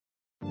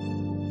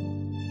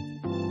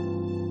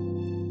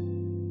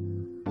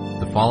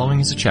following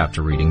is a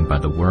chapter reading by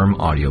the Worm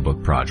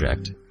Audiobook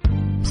Project.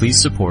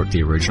 Please support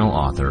the original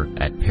author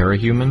at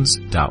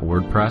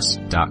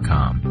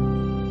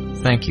parahumans.wordpress.com.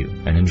 Thank you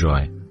and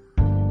enjoy.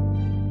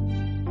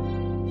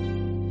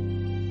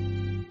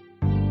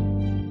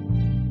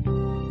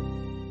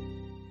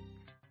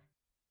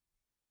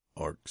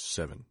 Arc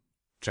 7,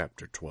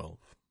 Chapter 12.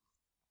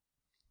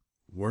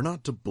 We're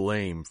not to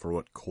blame for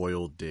what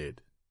Coil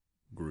did,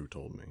 Gru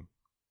told me.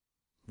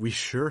 We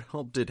sure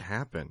helped it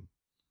happen.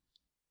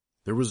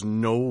 There was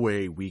no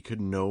way we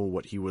could know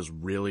what he was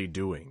really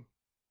doing.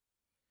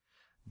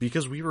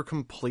 Because we were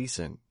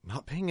complacent,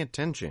 not paying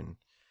attention.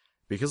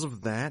 Because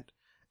of that,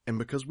 and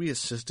because we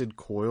assisted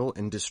Coil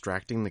in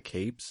distracting the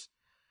Capes,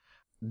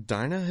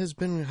 Dinah has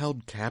been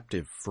held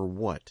captive for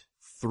what,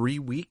 3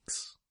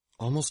 weeks?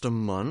 Almost a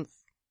month?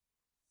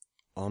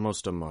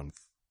 Almost a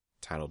month,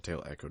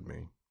 Tattletale echoed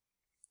me.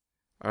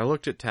 I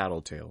looked at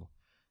Tattletale,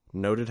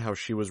 noted how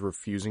she was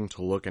refusing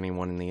to look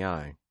anyone in the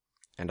eye,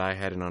 and I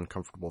had an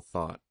uncomfortable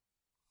thought.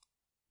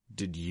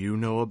 Did you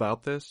know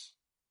about this?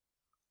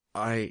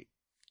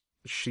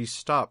 She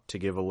stopped to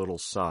give a little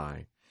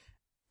sigh,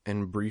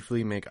 and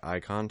briefly make eye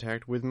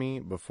contact with me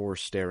before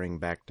staring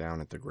back down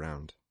at the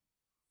ground.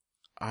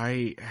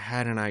 I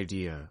had an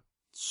idea,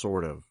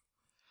 sort of.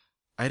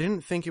 I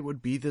didn't think it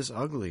would be this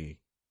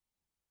ugly.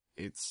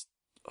 It's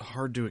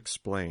hard to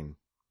explain.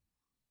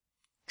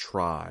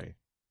 Try,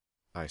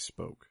 I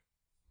spoke,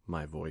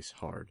 my voice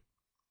hard.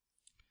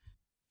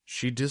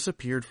 She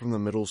disappeared from the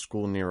middle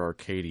school near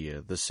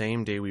Arcadia the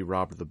same day we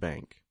robbed the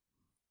bank.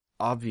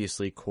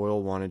 Obviously,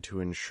 Coil wanted to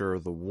ensure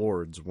the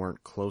wards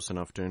weren't close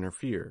enough to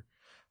interfere,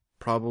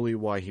 probably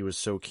why he was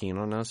so keen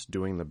on us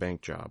doing the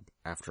bank job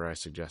after I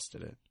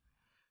suggested it.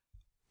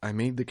 I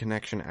made the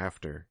connection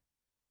after.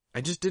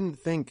 I just didn't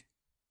think...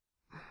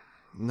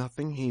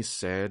 Nothing he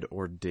said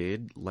or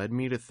did led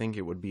me to think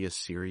it would be a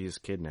serious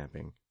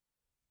kidnapping.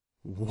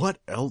 What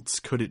else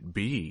could it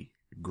be?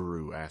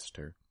 Gru asked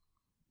her.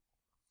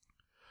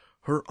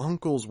 Her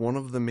uncle's one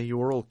of the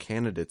mayoral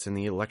candidates in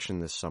the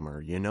election this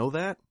summer, you know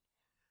that?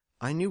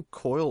 I knew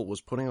Coil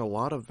was putting a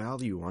lot of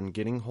value on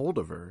getting hold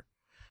of her.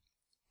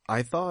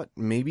 I thought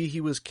maybe he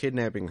was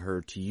kidnapping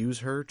her to use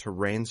her to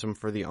ransom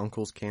for the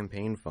uncle's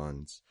campaign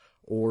funds,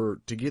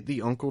 or to get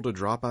the uncle to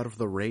drop out of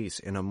the race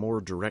in a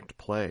more direct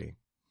play.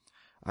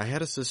 I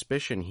had a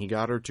suspicion he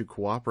got her to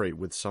cooperate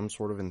with some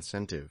sort of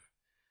incentive.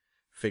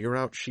 Figure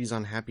out she's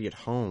unhappy at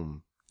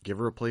home, give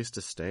her a place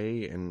to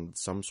stay, and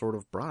some sort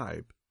of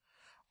bribe.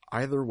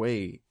 Either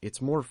way,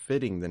 it's more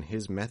fitting than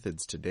his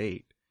methods to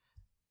date.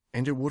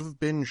 And it would have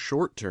been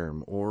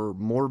short-term or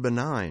more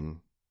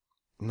benign.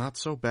 Not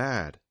so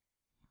bad.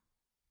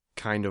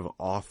 Kind of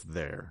off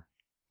there,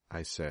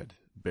 I said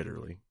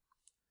bitterly.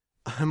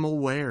 I'm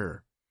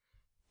aware,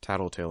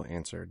 Tattletale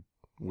answered,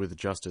 with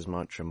just as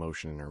much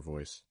emotion in her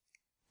voice.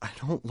 I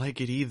don't like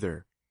it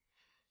either.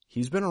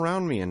 He's been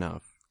around me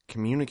enough,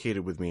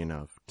 communicated with me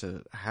enough,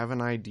 to have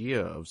an idea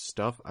of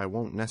stuff I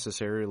won't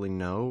necessarily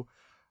know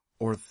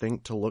or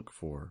think to look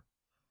for.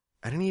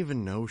 I didn't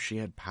even know she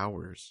had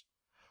powers,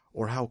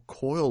 or how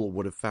Coil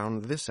would have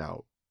found this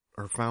out,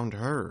 or found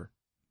her.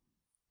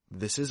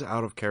 This is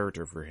out of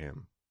character for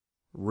him.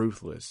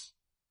 Ruthless.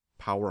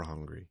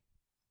 Power-hungry.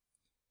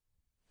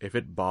 If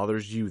it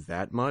bothers you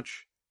that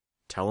much,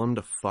 tell him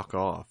to fuck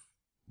off,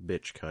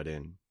 Bitch cut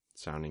in,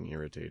 sounding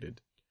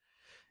irritated.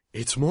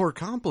 It's more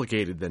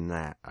complicated than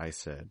that, I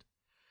said.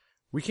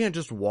 We can't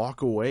just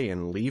walk away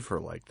and leave her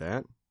like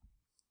that.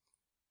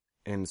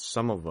 And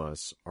some of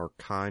us are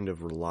kind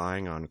of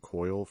relying on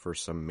Coil for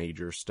some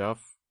major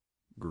stuff,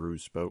 Gru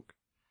spoke.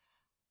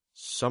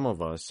 Some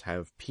of us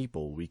have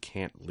people we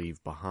can't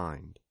leave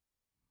behind.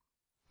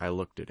 I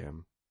looked at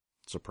him,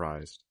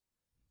 surprised.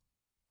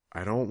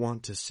 I don't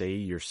want to say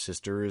your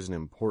sister isn't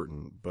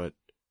important, but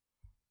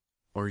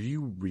are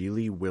you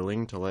really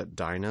willing to let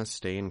Dinah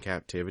stay in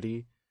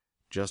captivity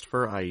just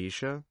for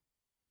Aisha?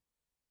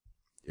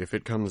 If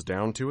it comes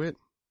down to it,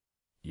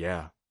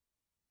 yeah.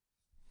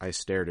 I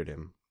stared at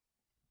him.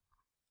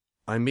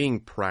 I'm being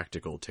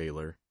practical,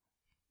 Taylor.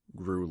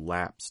 Gru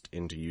lapsed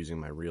into using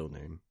my real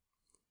name.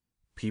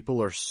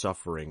 People are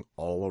suffering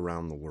all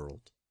around the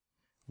world.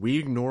 We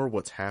ignore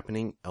what's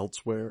happening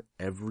elsewhere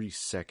every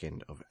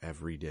second of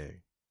every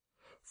day,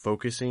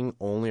 focusing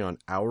only on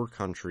our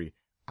country,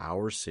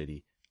 our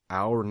city,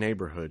 our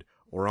neighborhood,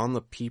 or on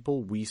the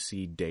people we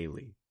see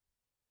daily.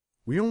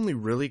 We only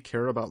really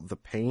care about the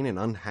pain and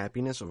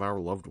unhappiness of our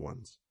loved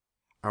ones,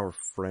 our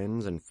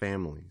friends and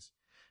families,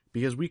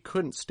 because we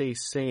couldn't stay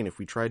sane if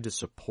we tried to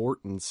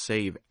support and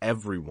save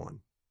everyone.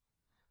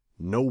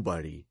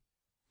 Nobody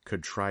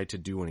could try to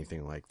do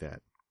anything like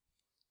that,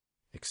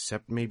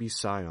 except maybe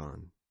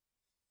Scion.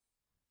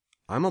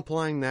 I'm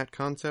applying that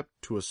concept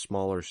to a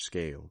smaller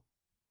scale.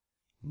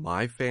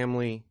 My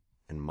family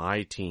and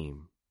my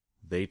team,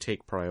 they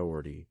take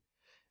priority,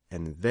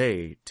 and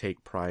they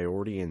take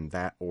priority in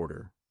that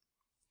order.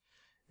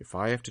 If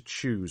I have to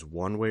choose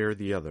one way or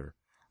the other,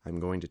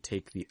 I'm going to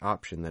take the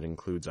option that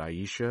includes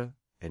Aisha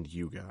and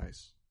you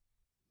guys.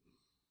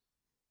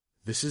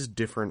 This is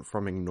different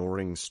from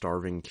ignoring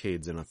starving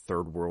kids in a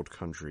third world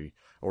country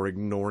or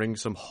ignoring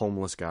some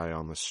homeless guy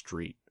on the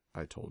street,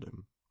 I told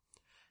him.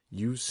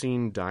 You've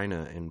seen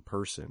Dinah in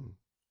person.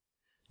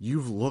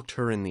 You've looked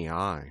her in the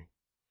eye.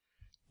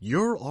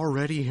 You're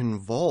already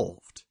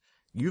involved.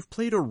 You've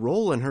played a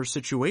role in her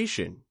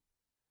situation.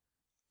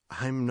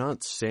 I'm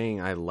not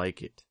saying I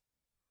like it.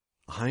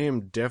 I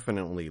am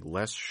definitely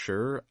less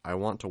sure I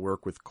want to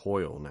work with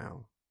Coil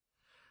now.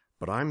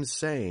 But I'm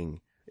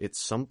saying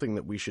it's something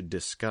that we should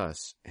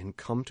discuss and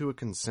come to a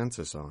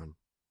consensus on.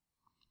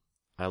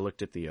 I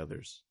looked at the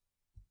others.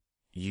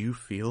 You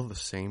feel the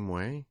same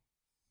way?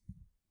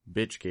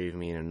 Bitch gave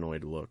me an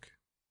annoyed look.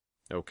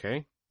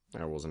 Okay,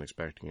 I wasn't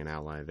expecting an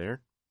ally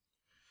there.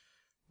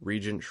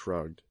 Regent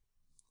shrugged.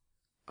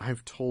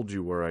 I've told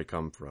you where I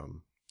come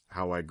from,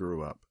 how I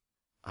grew up.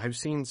 I've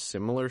seen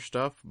similar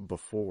stuff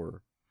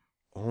before,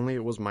 only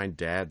it was my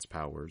dad's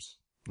powers,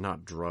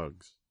 not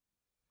drugs.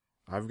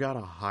 I've got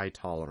a high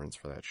tolerance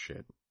for that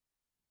shit.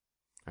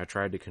 I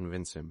tried to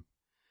convince him.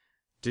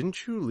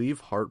 Didn't you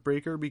leave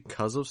Heartbreaker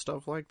because of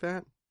stuff like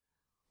that?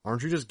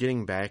 Aren't you just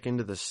getting back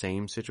into the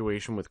same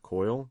situation with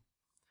Coil?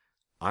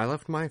 I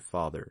left my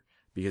father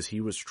because he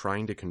was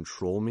trying to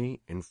control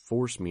me and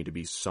force me to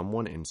be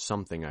someone and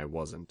something I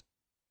wasn't.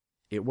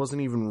 It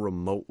wasn't even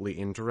remotely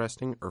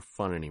interesting or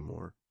fun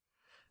anymore.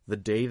 The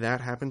day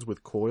that happens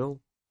with Coil,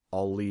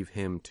 I'll leave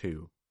him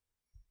too.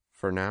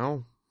 For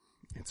now,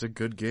 it's a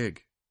good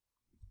gig.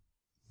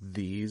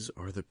 These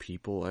are the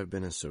people I've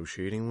been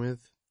associating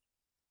with?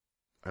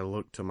 I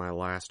looked to my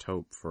last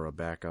hope for a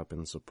backup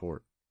and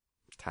support,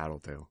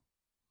 Tattletale.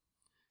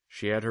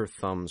 She had her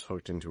thumbs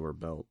hooked into her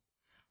belt,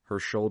 her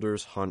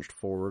shoulders hunched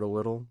forward a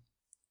little,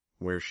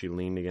 where she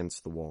leaned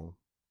against the wall.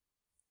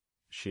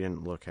 She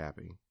didn't look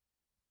happy.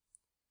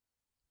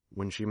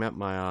 When she met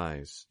my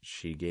eyes,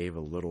 she gave a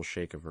little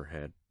shake of her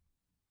head.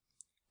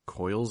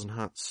 Coil's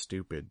not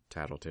stupid,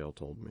 Tattletale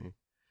told me.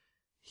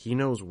 He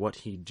knows what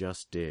he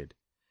just did.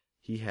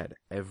 He had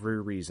every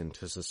reason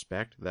to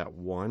suspect that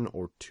 1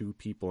 or 2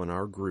 people in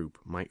our group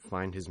might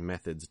find his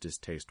methods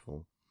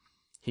distasteful.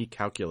 He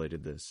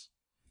calculated this.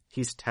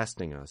 He's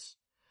testing us,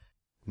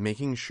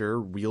 making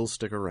sure we'll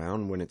stick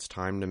around when it's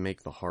time to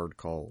make the hard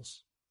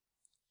calls.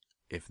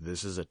 If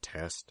this is a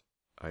test,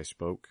 I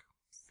spoke,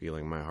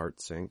 feeling my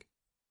heart sink,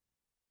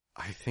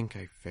 I think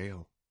I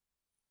fail.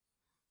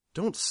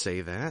 Don't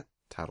say that,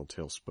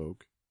 Tattletale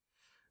spoke.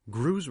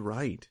 Gru's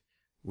right.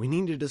 We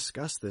need to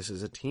discuss this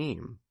as a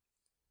team.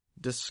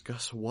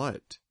 Discuss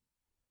what?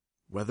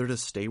 Whether to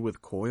stay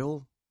with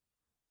Coil?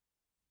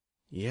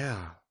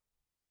 Yeah.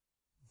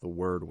 The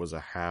word was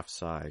a half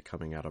sigh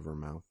coming out of her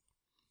mouth.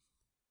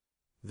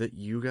 That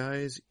you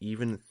guys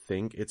even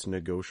think it's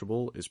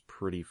negotiable is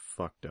pretty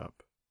fucked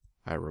up,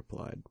 I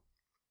replied.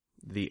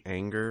 The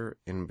anger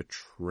and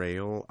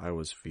betrayal I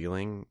was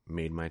feeling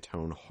made my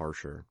tone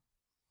harsher,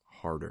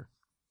 harder.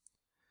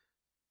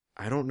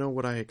 I don't know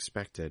what I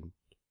expected,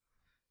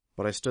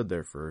 but I stood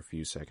there for a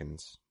few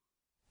seconds.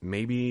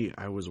 Maybe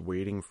I was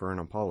waiting for an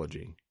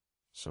apology,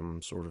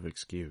 some sort of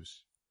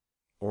excuse,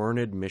 or an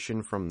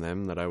admission from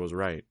them that I was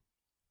right.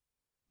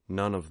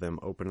 None of them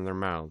opened their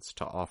mouths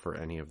to offer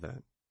any of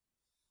that.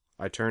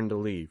 I turned to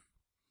leave,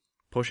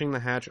 pushing the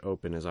hatch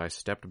open as I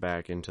stepped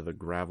back into the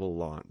gravel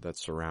lot that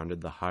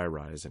surrounded the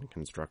high-rise in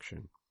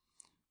construction.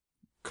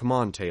 Come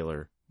on,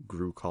 Taylor,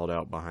 Gru called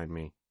out behind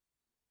me.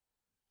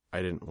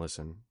 I didn't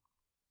listen.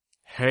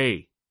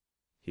 Hey!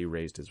 He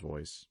raised his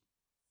voice.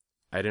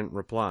 I didn't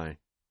reply.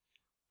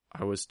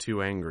 I was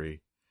too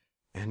angry,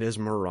 and as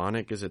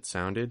moronic as it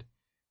sounded,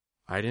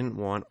 I didn't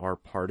want our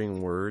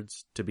parting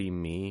words to be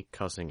me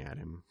cussing at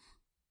him.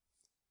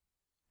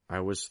 I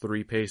was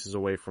 3 paces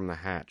away from the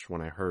hatch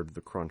when I heard the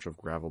crunch of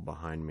gravel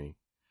behind me.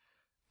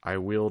 I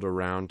wheeled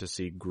around to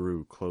see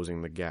Gru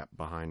closing the gap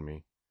behind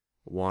me,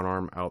 one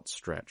arm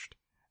outstretched,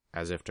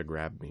 as if to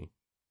grab me.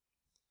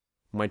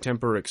 My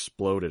temper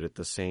exploded at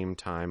the same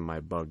time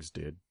my bugs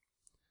did,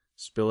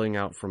 spilling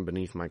out from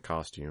beneath my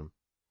costume.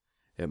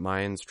 At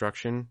my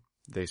instruction,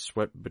 they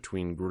swept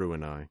between Gru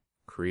and I,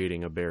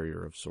 creating a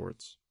barrier of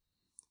sorts.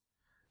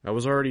 I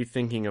was already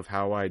thinking of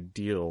how I'd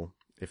deal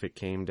if it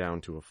came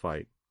down to a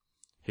fight.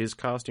 His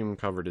costume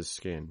covered his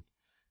skin,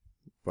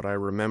 but I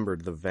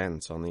remembered the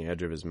vents on the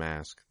edge of his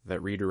mask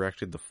that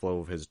redirected the flow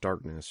of his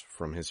darkness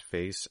from his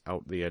face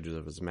out the edges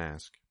of his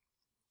mask,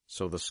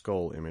 so the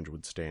skull image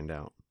would stand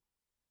out.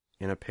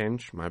 In a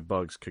pinch, my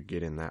bugs could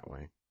get in that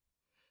way.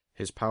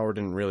 His power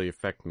didn't really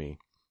affect me,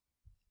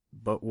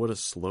 but would a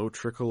slow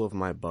trickle of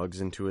my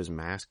bugs into his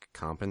mask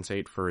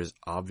compensate for his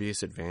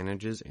obvious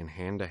advantages in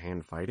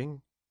hand-to-hand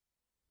fighting?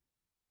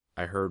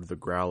 I heard the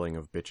growling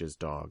of Bitch's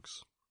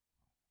dogs.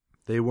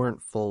 They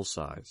weren't full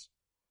size,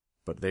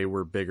 but they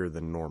were bigger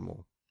than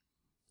normal,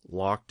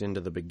 locked into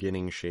the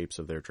beginning shapes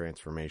of their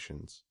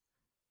transformations.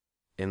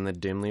 In the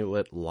dimly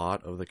lit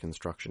lot of the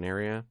construction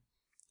area,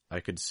 I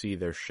could see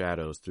their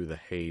shadows through the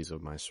haze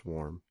of my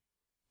swarm.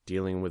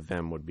 Dealing with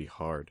them would be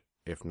hard,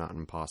 if not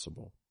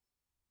impossible.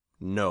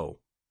 No,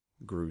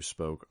 Gru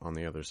spoke on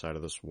the other side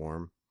of the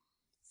swarm.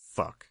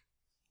 Fuck.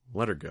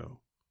 Let her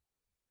go.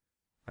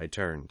 I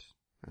turned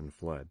and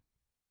fled.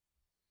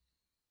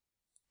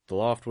 The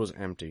loft was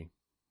empty,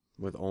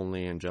 with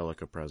only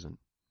Angelica present.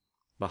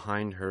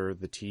 Behind her,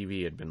 the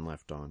TV had been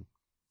left on,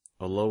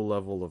 a low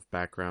level of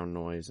background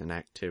noise and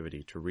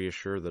activity to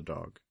reassure the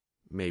dog,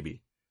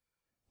 maybe,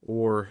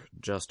 or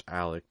just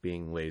Alec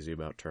being lazy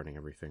about turning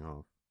everything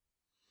off.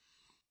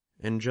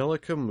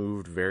 Angelica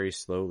moved very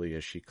slowly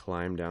as she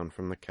climbed down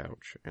from the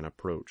couch and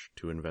approached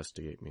to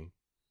investigate me.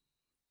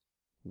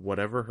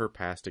 Whatever her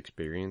past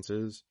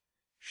experiences,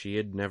 she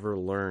had never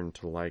learned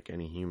to like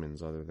any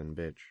humans other than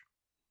Bitch.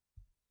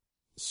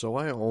 So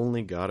I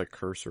only got a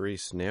cursory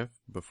sniff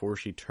before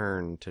she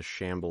turned to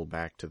shamble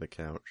back to the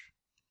couch.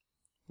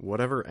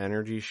 Whatever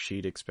energy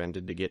she'd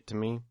expended to get to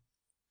me,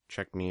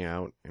 check me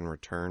out, and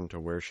return to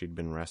where she'd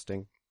been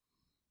resting,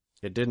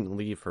 it didn't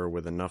leave her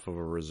with enough of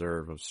a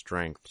reserve of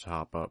strength to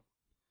hop up.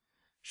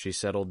 She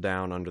settled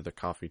down under the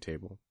coffee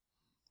table,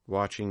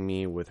 watching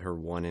me with her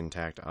one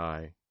intact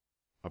eye,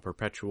 a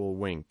perpetual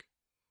wink,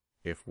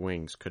 if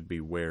winks could be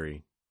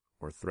wary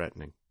or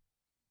threatening.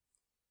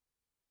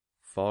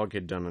 Fog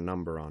had done a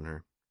number on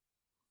her.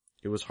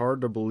 It was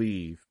hard to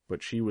believe,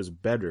 but she was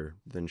better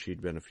than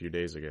she'd been a few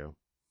days ago.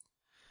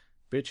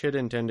 Bitch had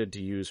intended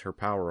to use her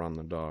power on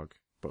the dog,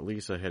 but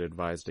Lisa had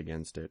advised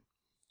against it,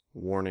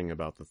 warning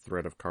about the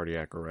threat of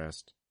cardiac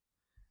arrest.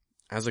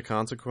 As a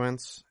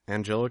consequence,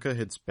 Angelica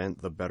had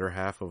spent the better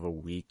half of a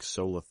week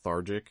so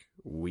lethargic,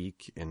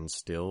 weak, and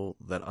still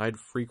that I'd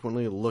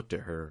frequently looked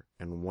at her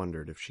and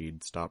wondered if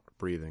she'd stopped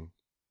breathing.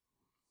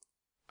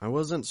 I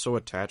wasn't so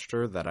attached to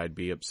her that I'd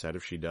be upset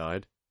if she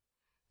died,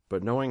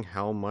 but knowing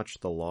how much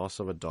the loss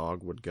of a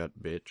dog would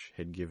gut Bitch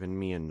had given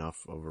me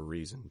enough of a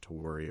reason to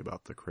worry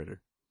about the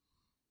critter.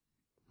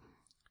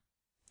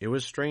 It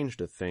was strange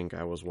to think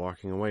I was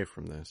walking away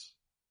from this,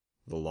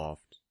 the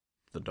loft,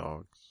 the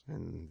dogs,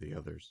 and the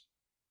others.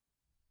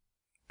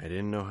 I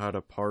didn't know how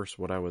to parse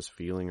what I was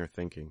feeling or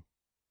thinking.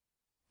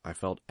 I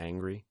felt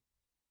angry,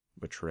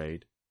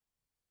 betrayed.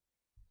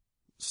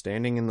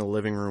 Standing in the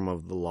living room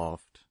of the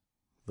loft,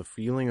 the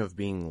feeling of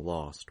being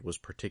lost was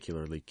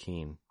particularly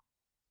keen.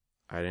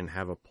 I didn't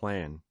have a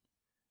plan,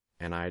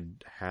 and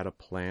I'd had a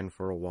plan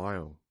for a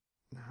while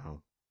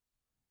now.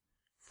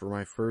 For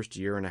my first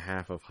year and a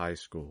half of high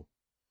school,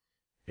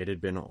 it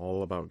had been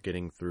all about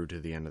getting through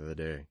to the end of the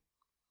day,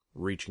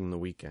 reaching the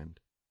weekend.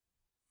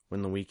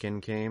 When the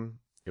weekend came,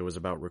 it was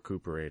about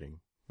recuperating,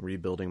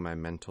 rebuilding my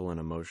mental and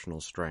emotional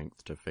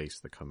strength to face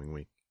the coming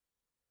week.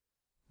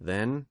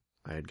 Then,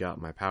 I had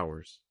got my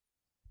powers.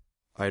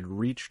 I'd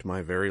reached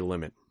my very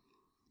limit,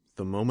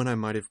 the moment I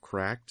might have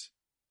cracked,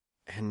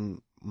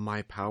 and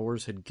my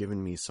powers had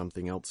given me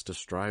something else to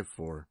strive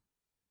for,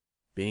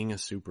 being a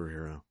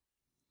superhero.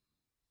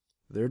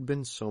 There'd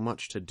been so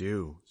much to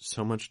do,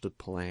 so much to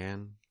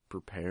plan,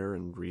 prepare,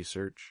 and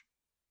research,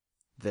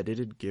 that it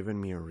had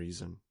given me a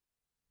reason.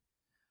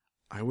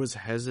 I was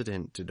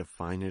hesitant to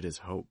define it as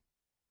hope,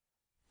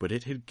 but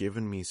it had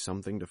given me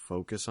something to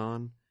focus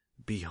on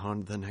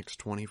beyond the next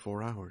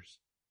 24 hours.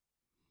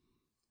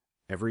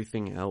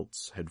 Everything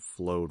else had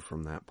flowed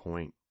from that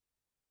point.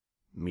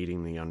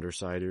 Meeting the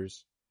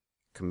Undersiders,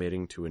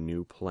 committing to a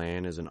new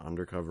plan as an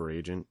undercover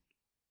agent,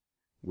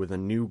 with a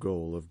new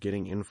goal of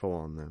getting info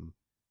on them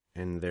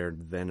and their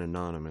then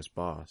anonymous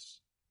boss.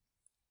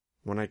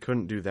 When I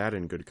couldn't do that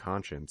in good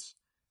conscience,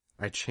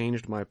 I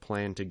changed my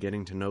plan to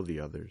getting to know the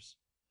others,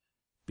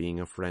 being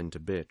a friend to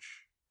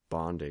Bitch,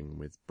 bonding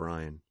with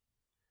Brian.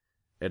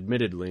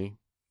 Admittedly,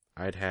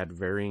 I'd had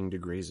varying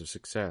degrees of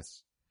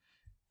success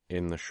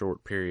in the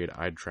short period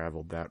I'd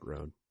traveled that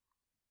road,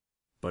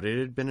 but it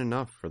had been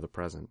enough for the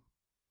present.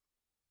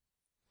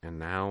 And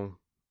now,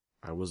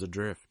 I was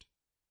adrift.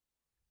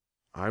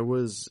 I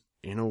was,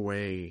 in a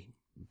way,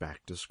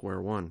 back to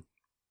square one.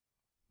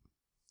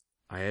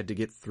 I had to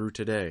get through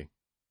today,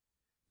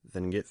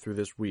 then get through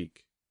this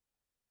week.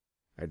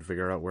 I'd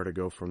figure out where to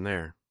go from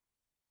there.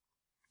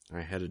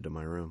 I headed to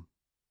my room.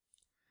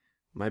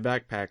 My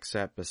backpack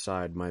sat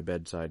beside my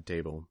bedside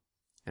table,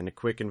 and a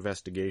quick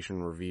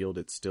investigation revealed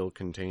it still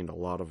contained a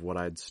lot of what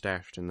I'd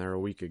stashed in there a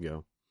week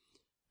ago,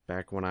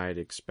 back when I had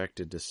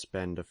expected to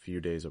spend a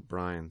few days at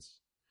Brian's.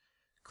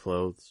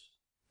 Clothes,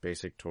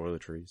 basic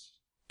toiletries,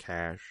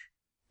 cash,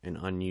 an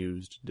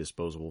unused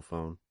disposable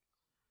phone.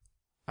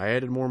 I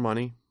added more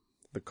money,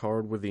 the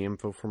card with the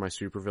info for my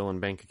supervillain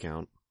bank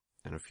account,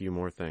 and a few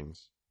more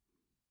things.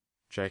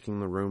 Checking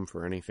the room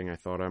for anything I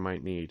thought I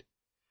might need,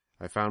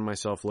 I found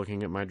myself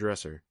looking at my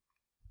dresser.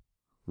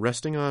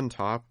 Resting on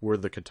top were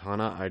the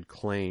katana I'd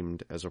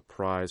claimed as a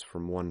prize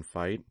from one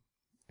fight,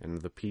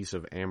 and the piece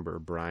of amber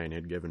Brian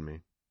had given me.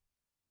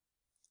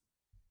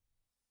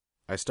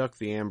 I stuck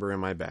the amber in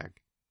my bag,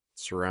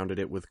 surrounded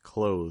it with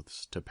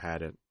clothes to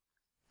pad it,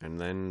 and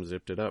then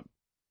zipped it up.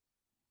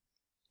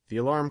 The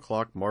alarm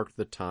clock marked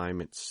the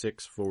time at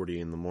 6:40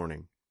 in the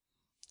morning.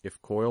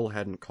 If Coyle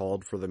hadn't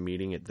called for the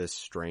meeting at this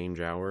strange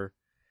hour,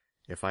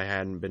 if I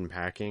hadn't been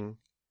packing,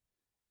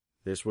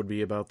 this would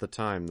be about the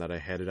time that I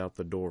headed out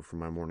the door for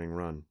my morning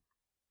run.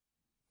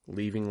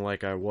 Leaving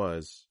like I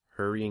was,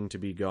 hurrying to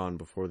be gone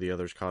before the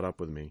others caught up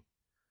with me,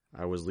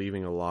 I was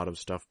leaving a lot of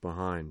stuff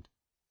behind,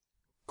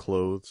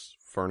 Clothes,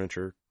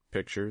 furniture,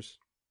 pictures.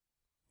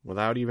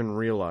 Without even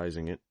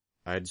realizing it,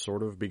 I'd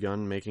sort of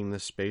begun making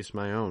this space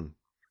my own,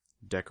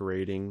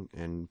 decorating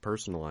and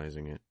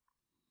personalizing it,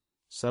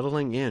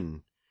 settling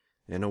in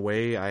a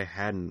way I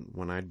hadn't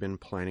when I'd been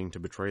planning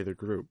to betray the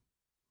group.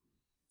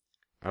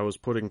 I was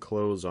putting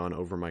clothes on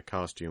over my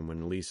costume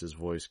when Lisa's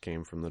voice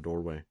came from the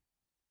doorway.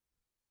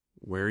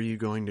 "Where are you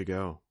going to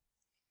go?"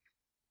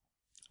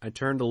 I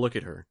turned to look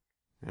at her,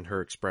 and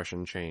her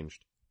expression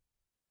changed.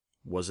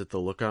 Was it the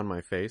look on my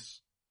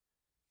face?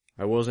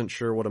 I wasn't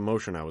sure what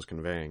emotion I was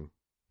conveying.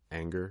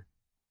 Anger?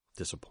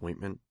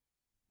 Disappointment?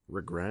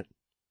 Regret?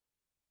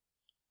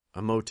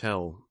 "A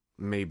motel,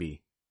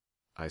 maybe,"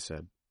 I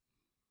said.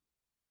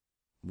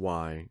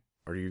 "Why,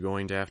 are you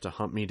going to have to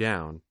hunt me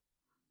down?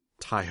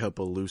 Tie up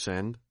a loose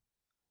end?"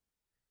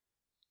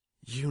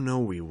 "You know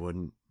we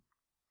wouldn't."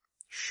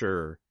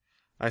 "Sure.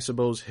 I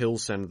suppose he'll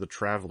send the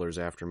travelers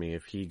after me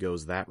if he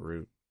goes that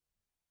route."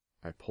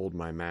 I pulled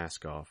my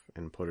mask off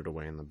and put it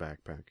away in the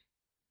backpack.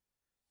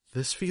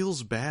 "This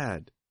feels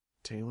bad,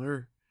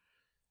 Taylor.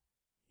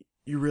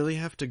 You really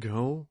have to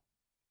go?"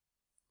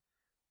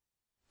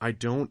 I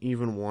don't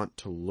even want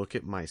to look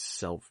at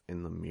myself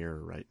in the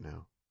mirror right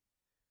now.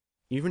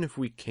 Even if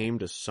we came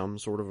to some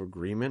sort of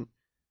agreement,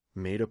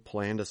 made a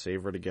plan to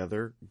save her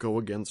together, go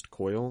against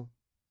Coil.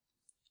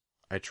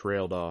 I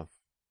trailed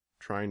off,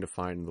 trying to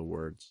find the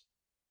words.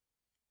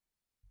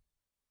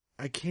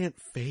 I can't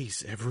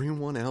face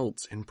everyone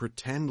else and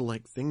pretend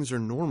like things are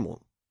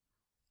normal.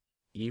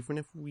 Even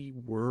if we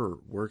were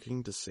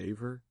working to save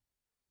her,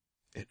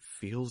 it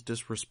feels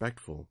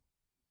disrespectful.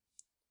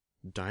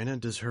 Dinah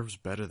deserves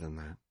better than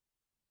that.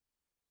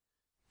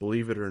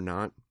 Believe it or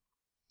not,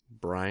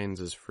 Brian's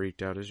as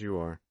freaked out as you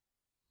are.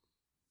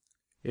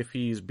 If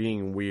he's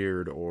being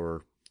weird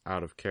or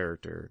out of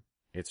character,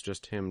 it's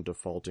just him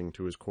defaulting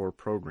to his core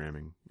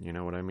programming, you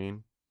know what I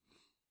mean?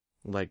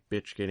 Like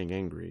bitch getting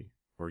angry,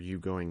 or you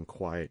going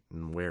quiet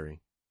and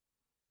wary.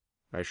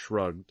 I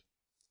shrugged,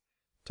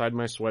 tied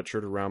my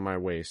sweatshirt around my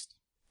waist,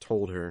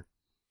 told her,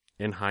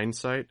 in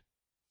hindsight,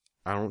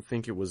 I don't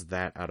think it was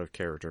that out of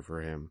character for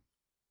him.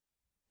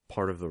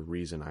 Part of the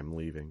reason I'm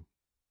leaving.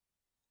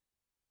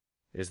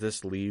 Is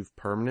this leave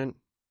permanent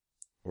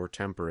or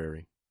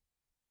temporary?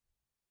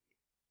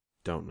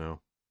 Don't know.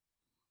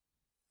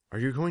 Are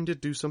you going to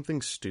do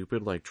something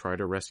stupid like try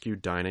to rescue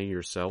Dinah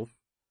yourself?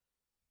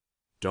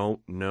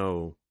 Don't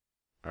know,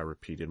 I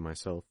repeated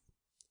myself.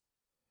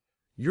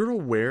 You're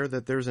aware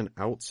that there's an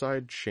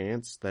outside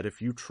chance that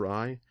if you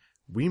try,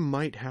 we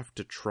might have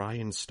to try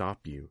and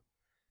stop you,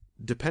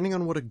 depending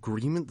on what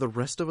agreement the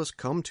rest of us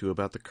come to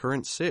about the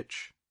current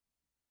sitch.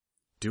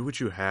 Do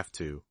what you have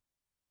to.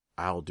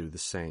 I'll do the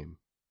same.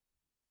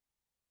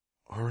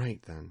 All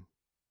right, then.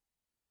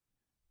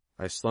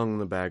 I slung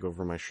the bag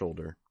over my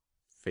shoulder,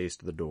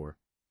 faced the door.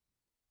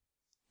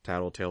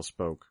 Tattletale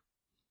spoke.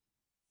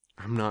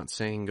 I'm not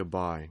saying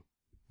goodbye,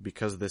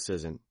 because this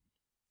isn't.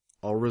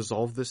 I'll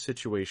resolve this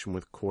situation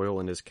with Coil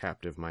and his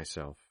captive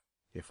myself,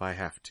 if I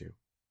have to.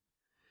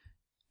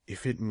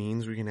 If it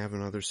means we can have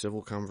another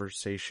civil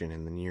conversation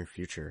in the near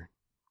future.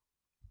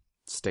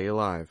 Stay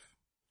alive,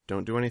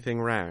 don't do anything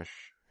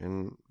rash,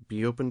 and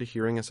be open to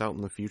hearing us out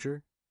in the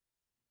future.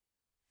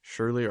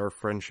 Surely our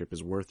friendship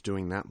is worth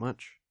doing that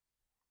much?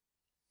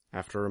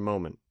 After a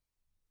moment,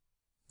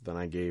 then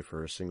I gave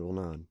her a single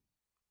nod.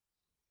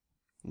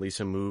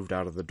 Lisa moved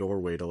out of the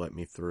doorway to let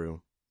me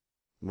through.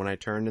 When I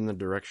turned in the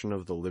direction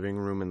of the living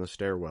room and the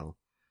stairwell,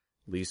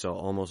 Lisa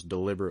almost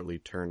deliberately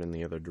turned in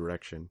the other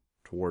direction,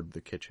 toward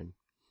the kitchen.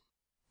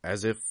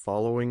 As if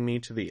following me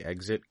to the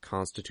exit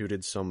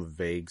constituted some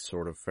vague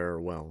sort of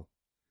farewell,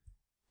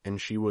 and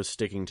she was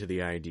sticking to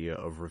the idea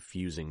of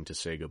refusing to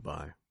say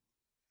goodbye.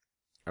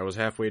 I was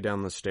halfway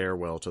down the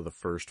stairwell to the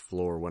first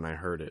floor when I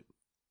heard it.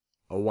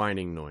 A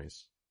whining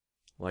noise,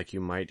 like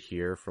you might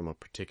hear from a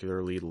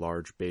particularly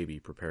large baby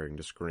preparing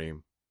to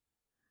scream.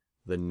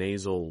 The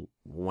nasal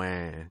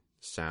wah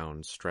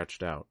sound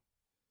stretched out,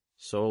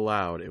 so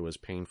loud it was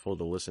painful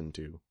to listen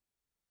to.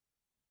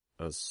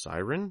 A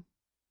siren?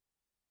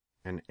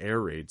 An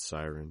air raid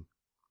siren.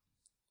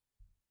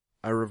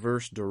 I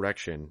reversed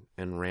direction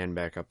and ran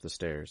back up the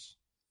stairs.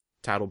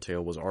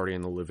 Tattletale was already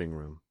in the living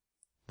room.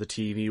 The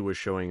TV was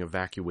showing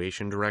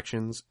evacuation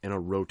directions and a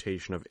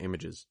rotation of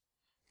images.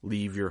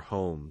 Leave your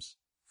homes.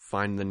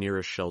 Find the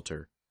nearest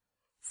shelter.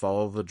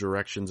 Follow the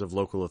directions of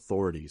local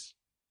authorities.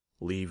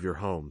 Leave your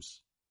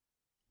homes.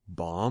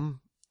 Bomb?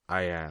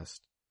 I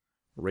asked,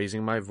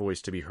 raising my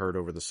voice to be heard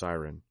over the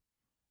siren.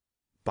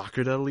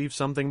 Bakuda leave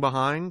something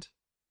behind?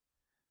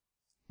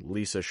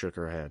 Lisa shook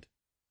her head.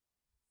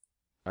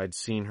 I'd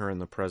seen her in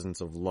the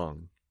presence of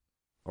Lung,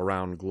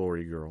 around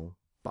Glory Girl,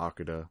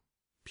 Bakuda,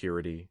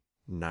 Purity,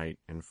 Night,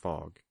 and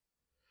Fog.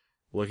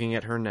 Looking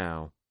at her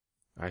now,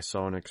 I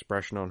saw an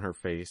expression on her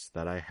face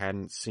that I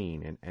hadn't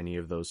seen in any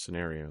of those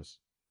scenarios.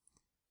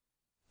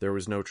 There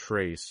was no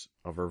trace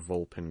of her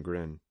Vulpin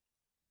grin.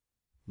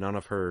 None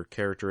of her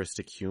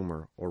characteristic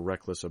humor or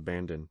reckless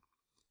abandon.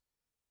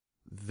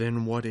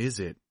 Then what is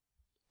it?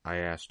 I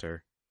asked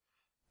her,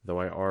 though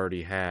I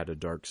already had a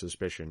dark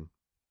suspicion.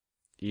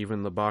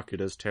 Even the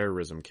Bakuda's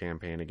terrorism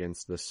campaign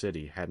against the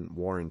city hadn't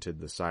warranted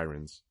the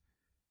sirens,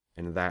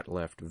 and that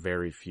left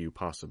very few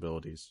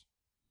possibilities.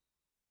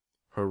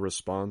 Her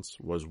response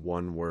was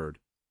one word: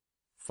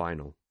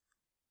 final.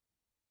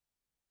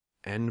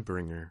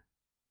 Endbringer.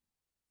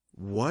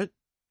 What?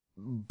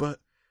 But...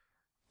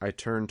 I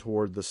turned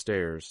toward the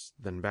stairs,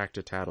 then back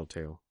to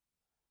Tattletale.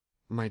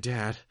 My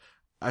dad,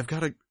 I've got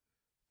to...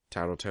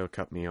 Tattletale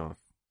cut me off.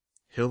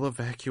 He'll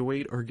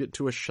evacuate or get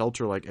to a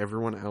shelter like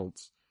everyone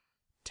else.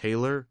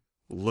 Taylor,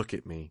 look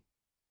at me.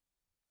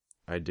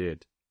 I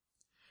did.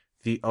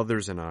 The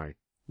others and I,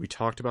 we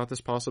talked about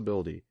this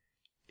possibility.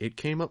 It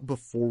came up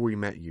before we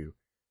met you.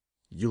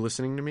 You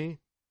listening to me?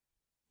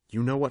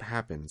 You know what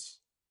happens.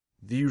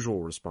 The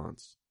usual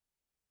response.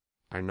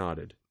 I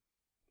nodded.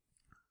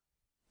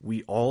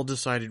 We all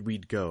decided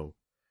we'd go,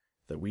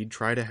 that we'd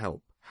try to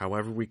help,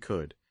 however we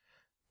could,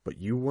 but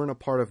you weren't a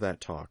part of that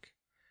talk,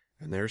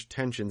 and there's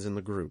tensions in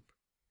the group.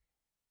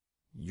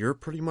 You're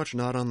pretty much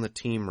not on the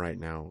team right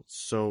now,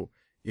 so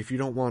if you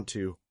don't want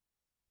to,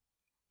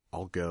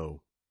 I'll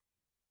go.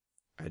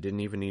 I didn't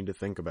even need to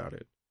think about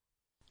it.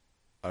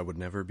 I would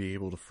never be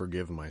able to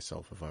forgive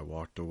myself if I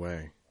walked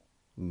away,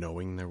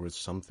 knowing there was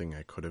something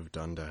I could have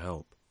done to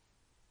help.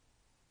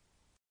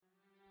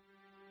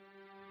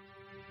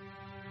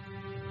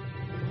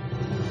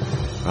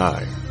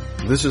 Hi,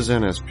 this is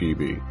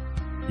NSPB.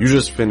 You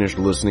just finished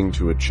listening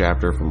to a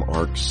chapter from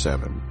Arc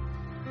 7,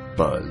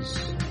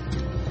 Buzz,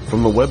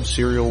 from the web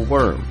serial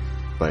Worm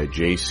by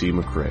J.C.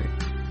 McCrae.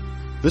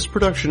 This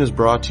production is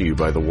brought to you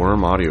by the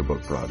Worm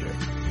Audiobook Project.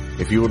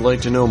 If you would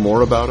like to know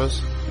more about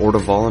us, or to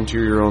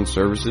volunteer your own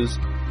services,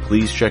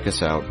 please check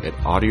us out at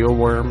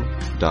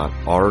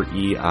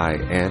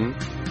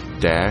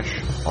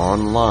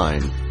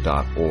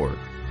audioworm.rein-online.org.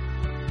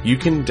 You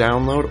can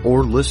download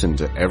or listen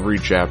to every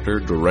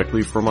chapter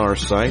directly from our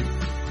site,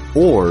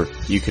 or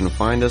you can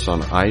find us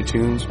on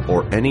iTunes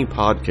or any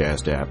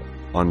podcast app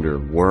under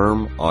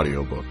Worm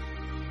Audiobook.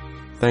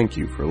 Thank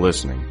you for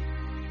listening.